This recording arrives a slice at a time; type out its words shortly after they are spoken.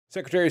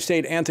Secretary of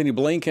State Antony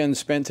Blinken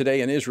spent today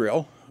in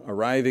Israel,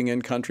 arriving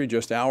in country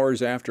just hours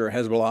after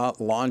Hezbollah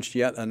launched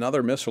yet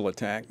another missile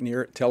attack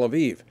near Tel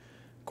Aviv.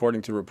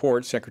 According to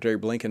reports, Secretary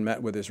Blinken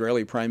met with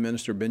Israeli Prime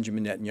Minister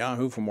Benjamin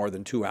Netanyahu for more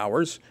than 2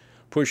 hours,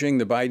 pushing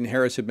the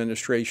Biden-Harris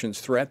administration's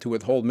threat to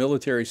withhold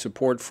military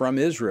support from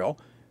Israel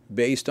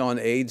based on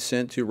aid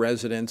sent to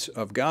residents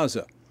of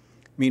Gaza.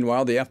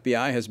 Meanwhile, the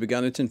FBI has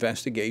begun its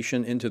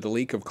investigation into the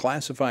leak of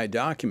classified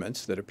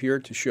documents that appear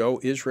to show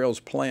Israel's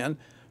plan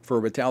for a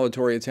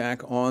retaliatory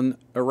attack on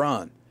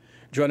Iran.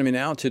 Joining me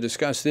now to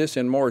discuss this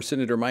and more,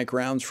 Senator Mike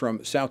Rounds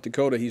from South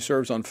Dakota. He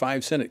serves on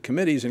 5 Senate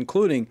committees,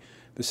 including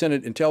the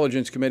Senate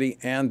Intelligence Committee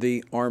and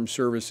the Armed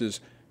Services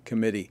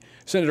Committee.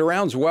 Senator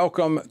Rounds,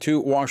 welcome to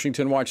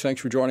Washington Watch.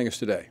 Thanks for joining us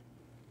today.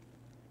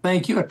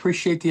 Thank you. I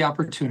appreciate the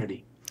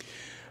opportunity.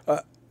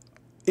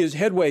 Is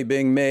headway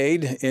being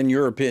made, in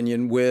your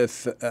opinion,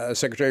 with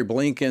Secretary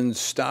Blinken's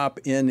stop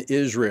in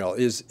Israel?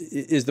 Is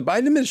the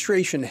Biden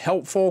administration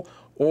helpful,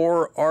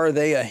 or are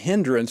they a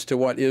hindrance to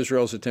what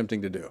Israel's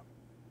attempting to do?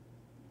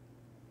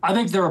 I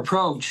think their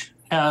approach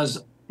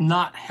has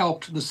not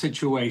helped the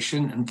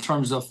situation in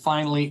terms of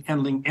finally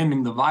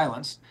ending the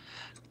violence.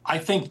 I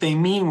think they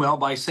mean well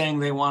by saying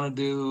they want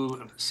to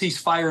do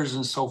ceasefires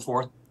and so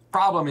forth.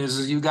 Problem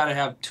is you got to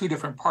have two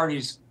different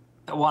parties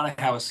that want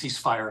to have a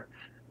ceasefire.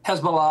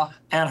 Hezbollah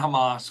and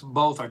Hamas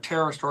both are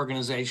terrorist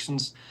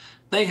organizations.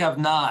 They have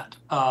not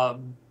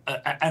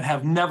and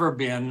have never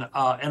been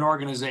an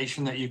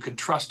organization that you could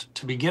trust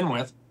to begin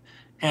with.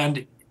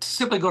 And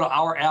simply go to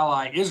our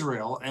ally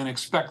Israel and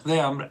expect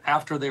them,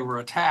 after they were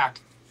attacked,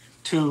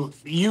 to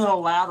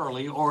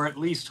unilaterally, or at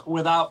least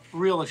without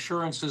real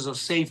assurances of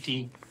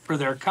safety for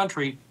their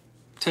country,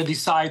 to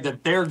decide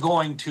that they're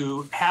going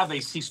to have a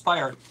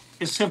ceasefire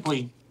is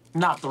simply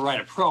not the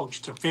right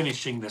approach to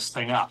finishing this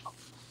thing up.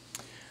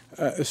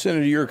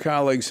 Senator, your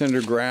colleague,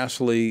 Senator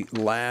Grassley,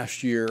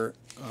 last year,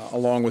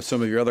 along with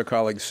some of your other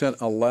colleagues, sent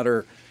a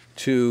letter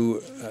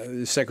to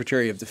the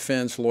Secretary of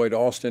Defense, Lloyd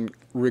Austin,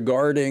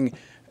 regarding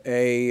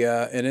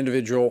an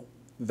individual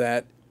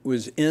that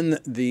was in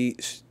the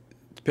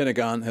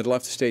Pentagon, had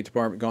left the State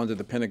Department, gone to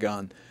the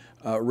Pentagon,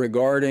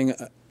 regarding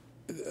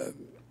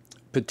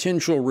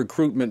potential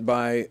recruitment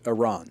by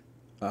Iran.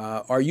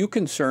 Are you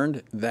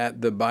concerned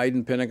that the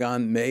Biden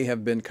Pentagon may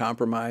have been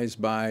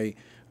compromised by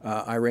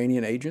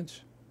Iranian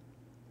agents?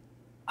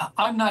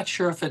 I'm not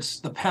sure if it's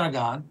the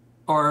Pentagon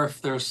or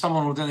if there's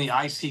someone within the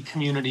IC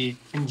community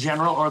in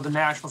general or the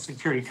National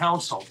Security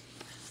Council.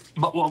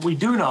 But what we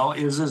do know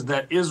is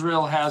that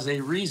Israel has a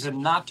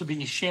reason not to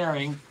be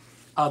sharing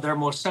their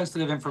most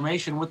sensitive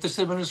information with this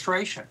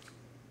administration.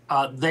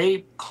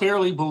 They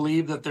clearly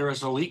believe that there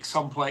is a leak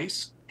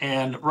someplace.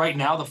 And right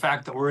now, the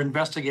fact that we're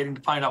investigating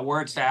to find out where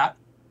it's at,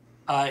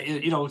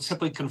 it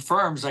simply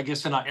confirms, I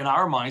guess, in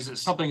our minds that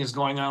something is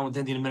going on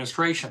within the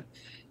administration.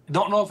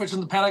 Don't know if it's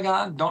in the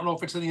Pentagon, don't know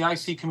if it's in the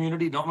IC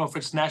community, don't know if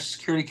it's National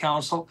Security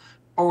Council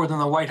or within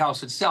the White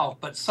House itself,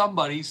 but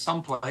somebody,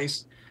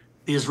 someplace,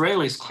 the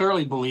Israelis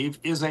clearly believe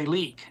is a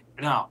leak.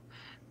 Now,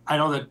 I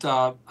know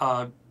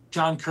that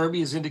John Kirby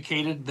has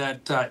indicated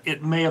that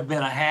it may have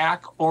been a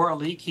hack or a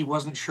leak. He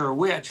wasn't sure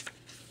which,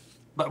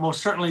 but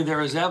most certainly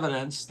there is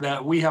evidence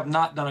that we have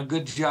not done a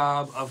good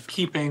job of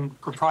keeping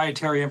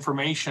proprietary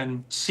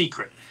information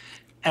secret.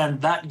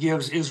 And that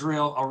gives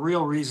Israel a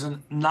real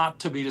reason not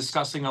to be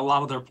discussing a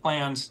lot of their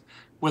plans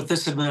with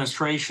this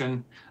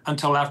administration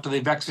until after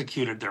they've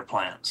executed their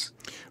plans.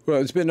 Well,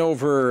 it's been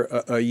over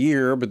a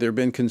year, but there have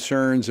been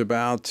concerns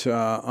about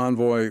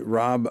Envoy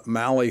Rob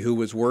Malley, who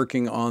was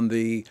working on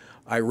the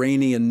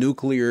Iranian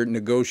nuclear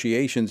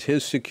negotiations.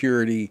 His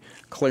security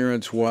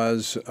clearance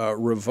was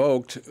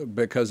revoked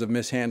because of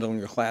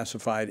mishandling of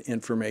classified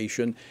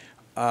information,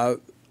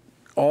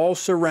 all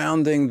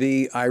surrounding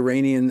the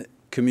Iranian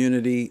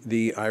community,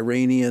 the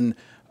Iranian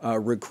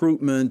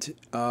recruitment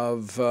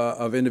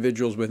of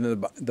individuals within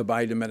the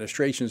Biden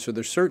administration. So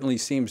there certainly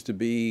seems to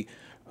be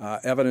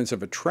evidence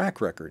of a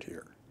track record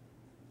here.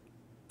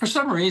 For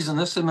some reason,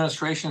 this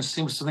administration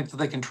seems to think that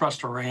they can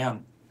trust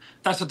Iran.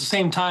 That's at the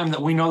same time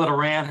that we know that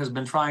Iran has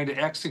been trying to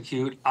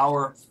execute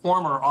our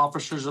former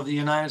officers of the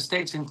United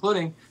States,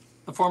 including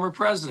the former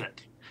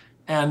president.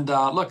 And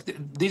look,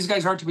 these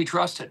guys aren't to be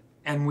trusted.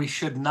 And we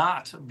should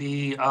not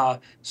be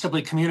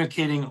simply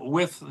communicating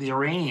with the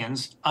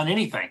Iranians on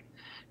anything.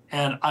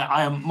 And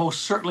I am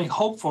most certainly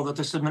hopeful that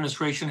this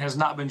administration has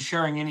not been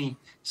sharing any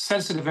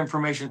sensitive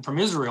information from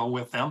Israel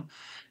with them.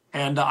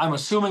 And I'm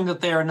assuming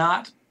that they are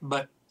not,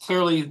 but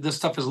clearly this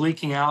stuff is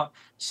leaking out.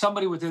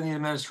 Somebody within the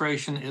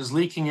administration is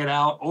leaking it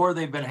out, or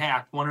they've been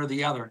hacked, one or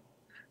the other.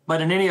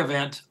 But in any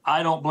event,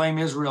 I don't blame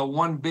Israel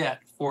one bit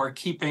for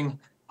keeping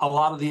a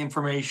lot of the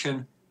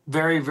information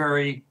very,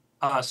 very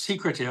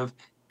secretive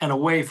and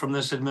away from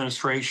this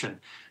administration.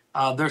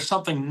 There's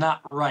something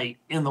not right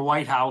in the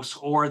White House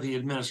or the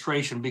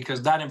administration,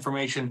 because that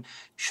information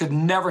should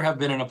never have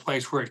been in a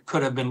place where it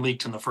could have been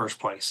leaked in the first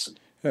place.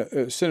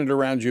 Senator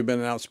Rounds, you've been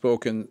an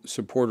outspoken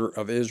supporter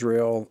of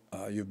Israel.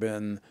 You've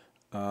been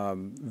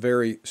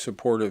very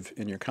supportive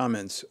in your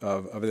comments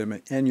of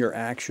them and your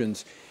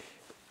actions.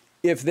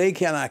 if they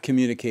cannot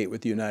communicate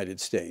with the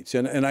United States,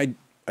 and I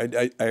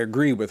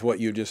agree with what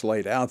you just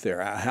laid out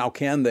there, how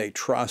can they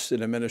trust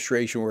an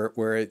administration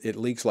where it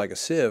leaks like a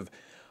sieve?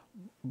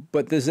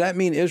 But does that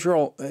mean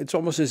Israel, it's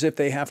almost as if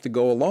they have to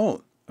go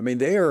alone? I mean,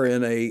 they are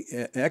in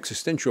an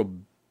existential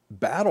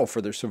battle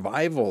for the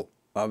survival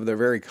of their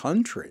very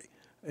country.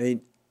 I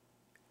mean,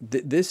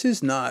 this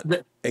is not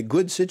a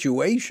good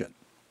situation.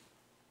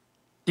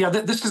 Yeah,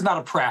 this is not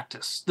a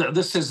practice.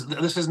 This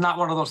is not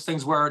one of those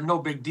things where no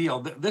big deal.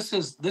 This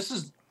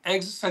is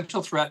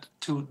existential threat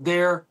to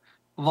their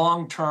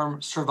long-term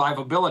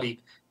survivability.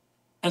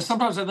 And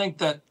sometimes I think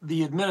that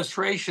the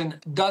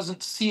administration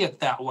doesn't see it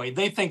that way.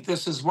 They think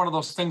this is one of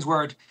those things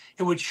where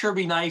it would sure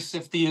be nice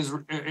if the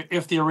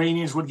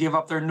Iranians would give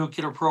up their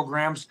nuclear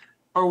programs,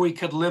 or we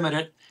could limit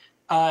it.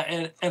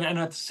 And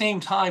at the same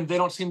time, they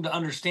don't seem to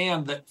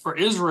understand that for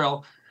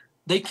Israel,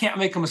 they can't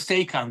make a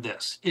mistake on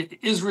this.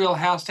 Israel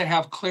has to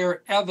have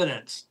clear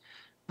evidence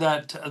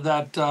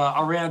that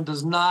Iran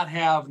does not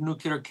have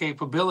nuclear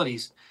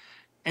capabilities.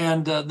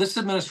 And this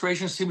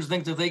administration seems to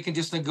think that they can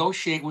just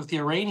negotiate with the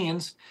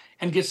Iranians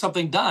and get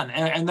something done.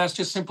 And that's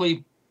just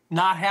simply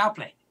not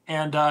happening.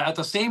 And at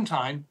the same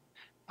time,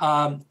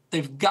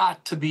 they've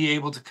got to be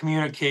able to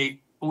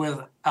communicate with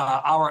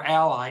our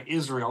ally,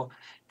 Israel,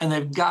 and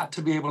they've got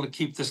to be able to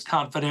keep this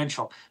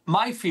confidential.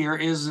 My fear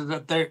is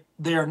that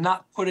they're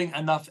not putting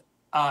enough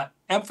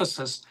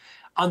emphasis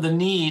on the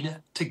need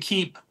to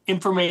keep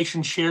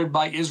information shared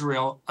by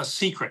Israel a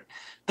secret.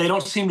 They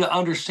don't seem to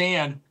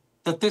understand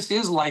that this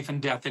is life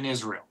and death in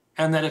Israel,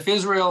 and that if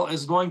Israel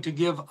is going to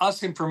give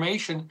us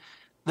information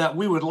that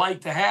we would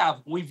like to have,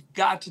 we've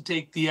got to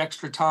take the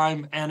extra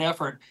time and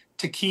effort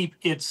to keep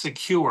it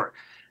secure.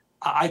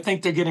 I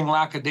think they're getting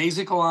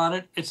lackadaisical on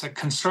it. It's a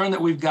concern that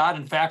we've got.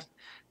 In fact,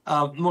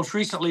 most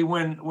recently,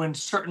 when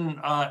certain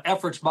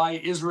efforts by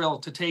Israel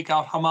to take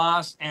out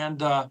Hamas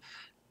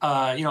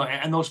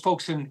and those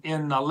folks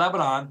in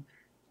Lebanon,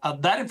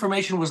 that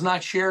information was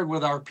not shared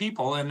with our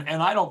people,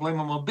 and I don't blame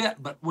them a bit.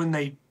 But when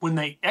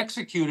they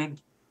executed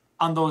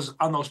on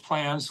those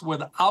plans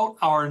without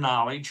our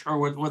knowledge or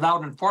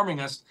without informing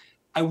us,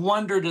 I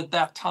wondered at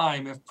that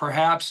time if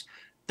perhaps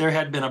there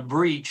had been a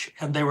breach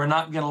and they were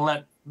not going to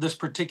let this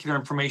particular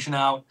information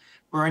out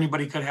where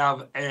anybody could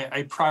have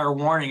a prior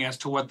warning as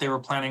to what they were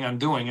planning on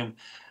doing. And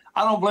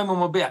I don't blame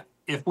them a bit.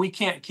 If we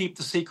can't keep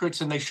the secrets,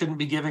 then they shouldn't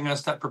be giving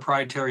us that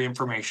proprietary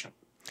information.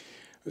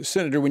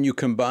 Senator, when you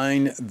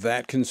combine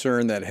that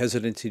concern, that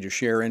hesitancy to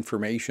share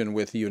information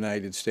with the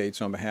United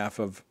States on behalf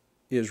of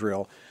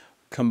Israel,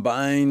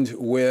 combined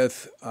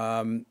with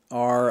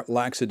our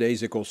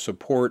lackadaisical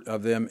support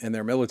of them in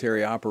their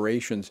military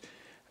operations,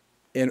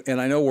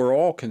 and I know we're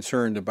all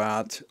concerned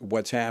about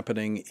what's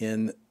happening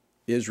in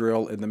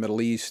Israel, in the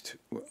Middle East,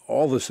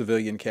 all the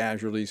civilian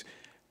casualties,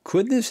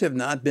 could this have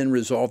not been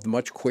resolved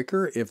much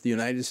quicker if the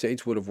United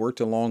States would have worked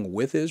along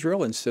with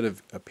Israel instead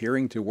of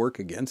appearing to work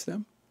against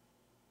them?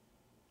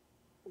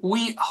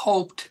 We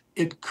hoped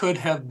it could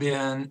have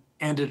been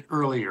ended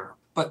earlier,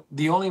 but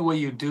the only way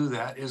you do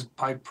that is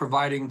by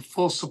providing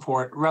full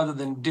support rather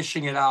than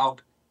dishing it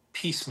out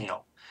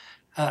piecemeal.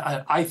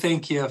 I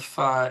think if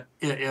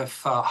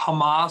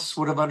Hamas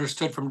would have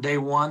understood from day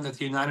one that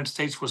the United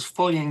States was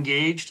fully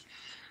engaged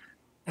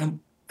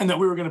and that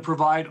we were going to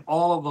provide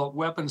all of the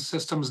weapon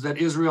systems that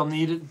Israel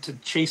needed to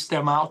chase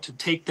them out, to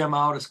take them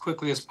out as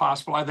quickly as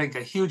possible, I think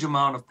a huge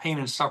amount of pain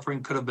and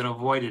suffering could have been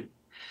avoided.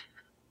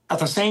 At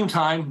the same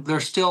time,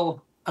 there's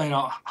still,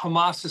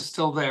 Hamas is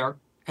still there.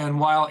 And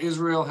while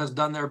Israel has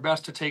done their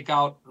best to take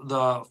out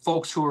the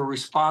folks who were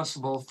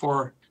responsible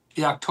for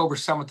the October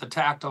 7th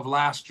attack of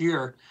last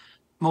year,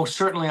 most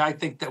certainly I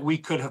think that we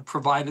could have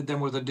provided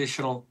them with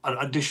additional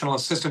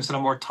assistance in a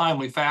more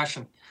timely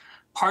fashion.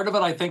 Part of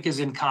it, I think, is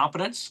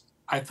incompetence.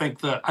 I think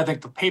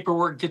the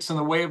paperwork gets in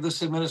the way of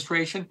this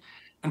administration.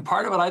 And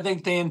part of it, I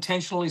think they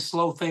intentionally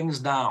slow things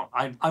down.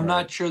 I'm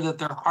not sure that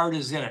their heart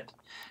is in it.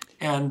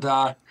 And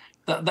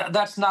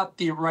that's not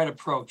the right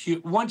approach.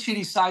 Once you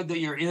decide that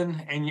you're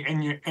in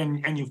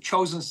and you've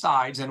chosen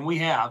sides, and we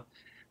have,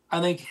 I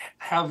think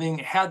having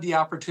had the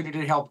opportunity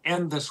to help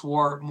end this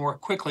war more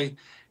quickly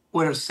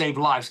would have saved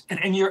lives.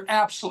 And you're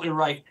absolutely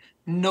right.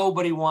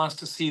 Nobody wants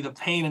to see the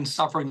pain and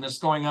suffering that's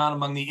going on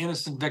among the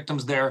innocent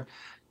victims there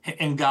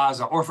in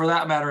Gaza, or for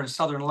that matter, in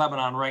southern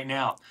Lebanon right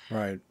now.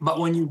 Right. But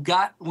when you've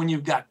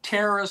got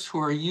terrorists who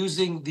are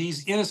using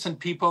these innocent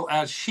people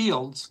as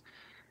shields,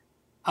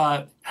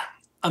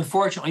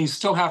 unfortunately, you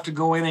still have to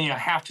go in and you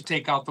have to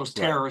take out those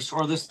terrorists,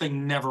 or this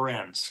thing never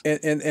ends.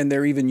 And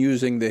they're even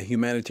using the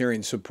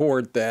humanitarian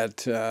support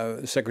that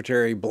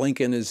Secretary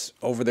Blinken is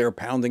over there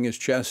pounding his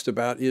chest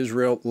about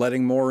Israel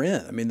letting more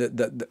in. I mean,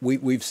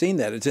 we've seen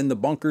that. It's in the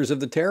bunkers of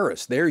the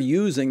terrorists. They're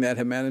using that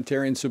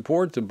humanitarian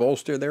support to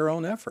bolster their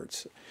own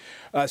efforts.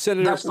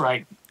 Senator, that's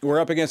right. We're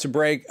up against a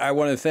break. I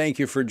want to thank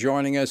you for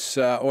joining us.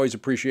 Always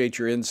appreciate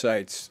your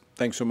insights.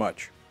 Thanks so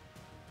much.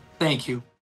 Thank you.